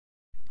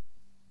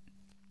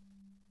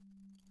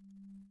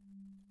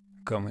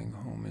Coming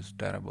home is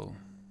terrible,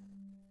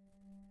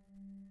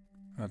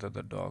 whether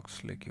the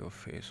dogs lick your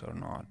face or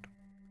not,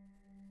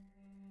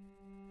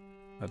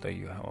 whether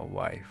you have a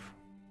wife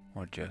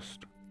or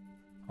just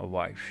a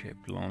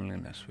wife-shaped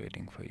loneliness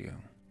waiting for you.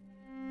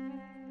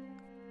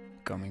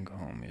 Coming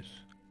home is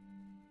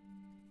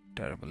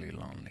terribly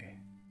lonely.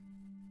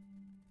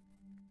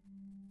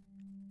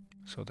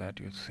 So that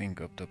you think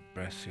of the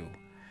oppressive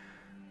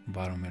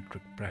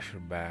barometric pressure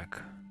back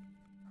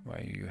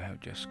where you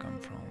have just come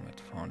from with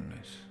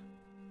fondness.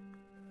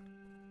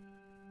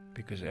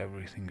 Because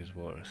everything is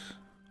worse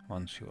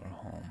once you are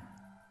home.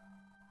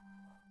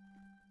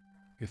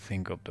 You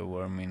think of the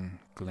vermin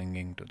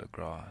clinging to the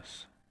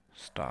grass,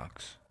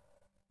 stalks,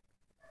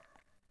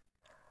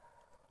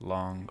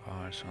 long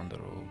hours on the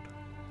road,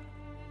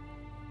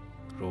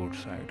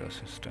 roadside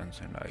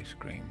assistance and ice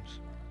creams,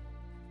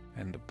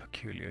 and the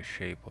peculiar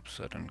shape of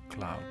certain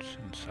clouds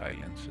and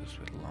silences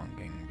with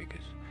longing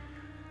because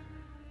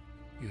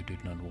you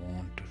did not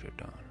want to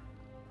return.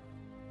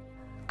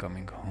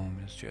 Coming home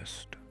is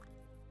just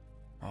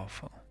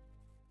awful.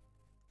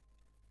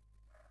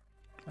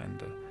 And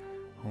the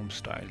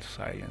home-style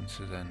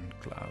silences and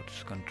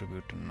clouds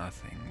contribute to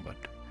nothing but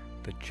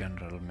the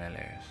general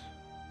malaise.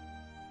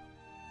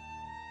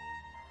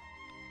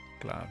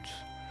 Clouds,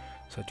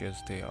 such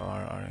as they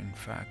are in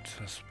fact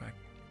suspect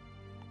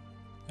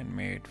and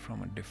made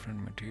from a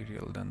different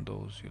material than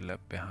those you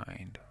left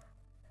behind.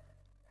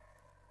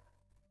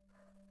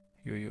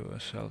 You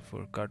yourself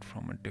were cut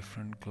from a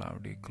different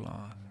cloudy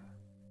cloth,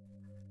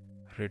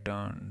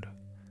 returned,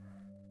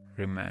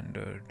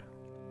 remanded,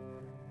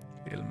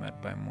 ill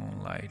met by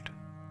moonlight,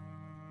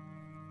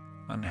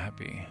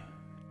 unhappy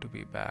to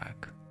be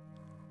back,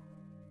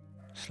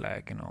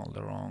 slack in all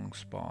the wrong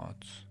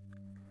spots,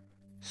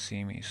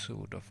 seamy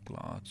suit of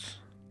cloths,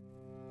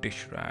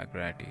 dish rag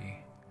ratty,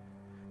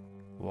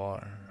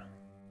 worn.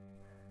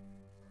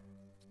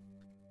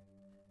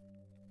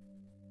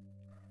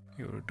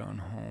 You return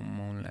home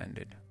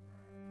moon-landed,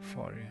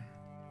 foreign.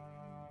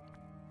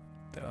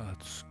 The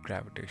Earth's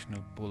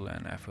gravitational pull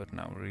and effort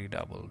now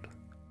redoubled,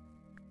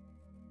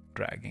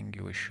 dragging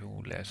your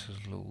shoelaces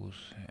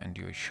loose and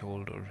your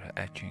shoulder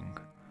etching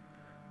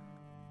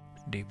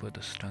deeper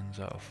the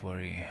stanza of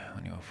worry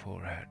on your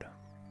forehead.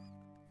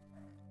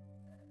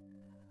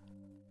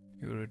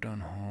 You return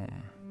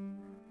home,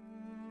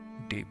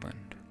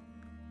 deepened,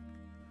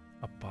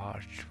 a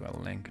parched well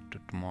linked to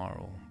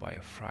tomorrow by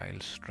a frail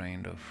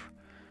strand of.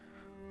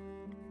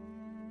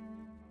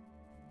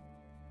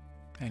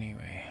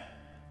 Anyway,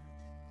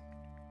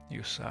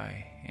 you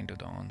sigh into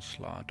the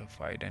onslaught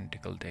of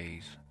identical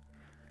days.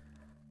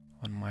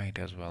 One might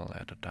as well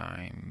at a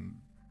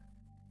time.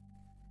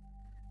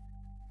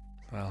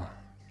 Well,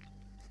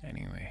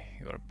 anyway,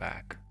 you're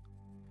back.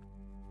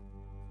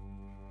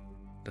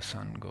 The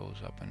sun goes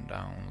up and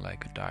down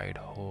like a tired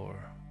whore.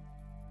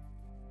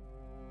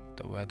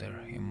 The weather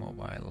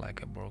immobile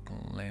like a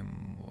broken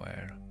limb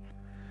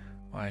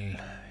while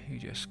you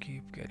just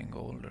keep getting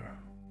older.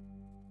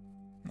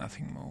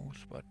 Nothing moves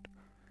but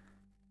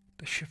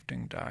the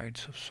shifting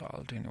tides of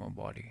salt in your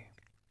body.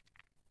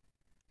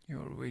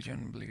 Your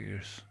vision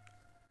blears.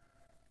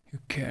 You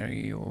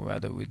carry your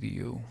weather with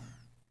you.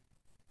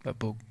 The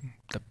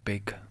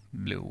big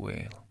blue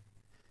whale.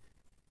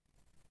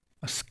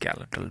 A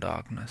skeletal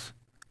darkness.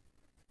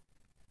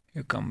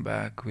 You come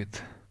back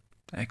with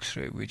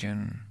X-ray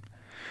vision.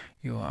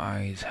 Your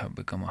eyes have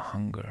become a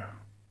hunger.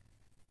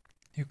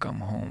 You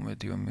come home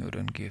with your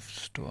mutant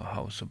gifts to a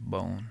house of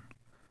bone.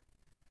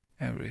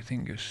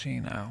 Everything you see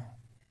now,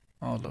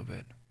 all of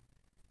it,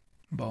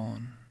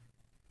 bone.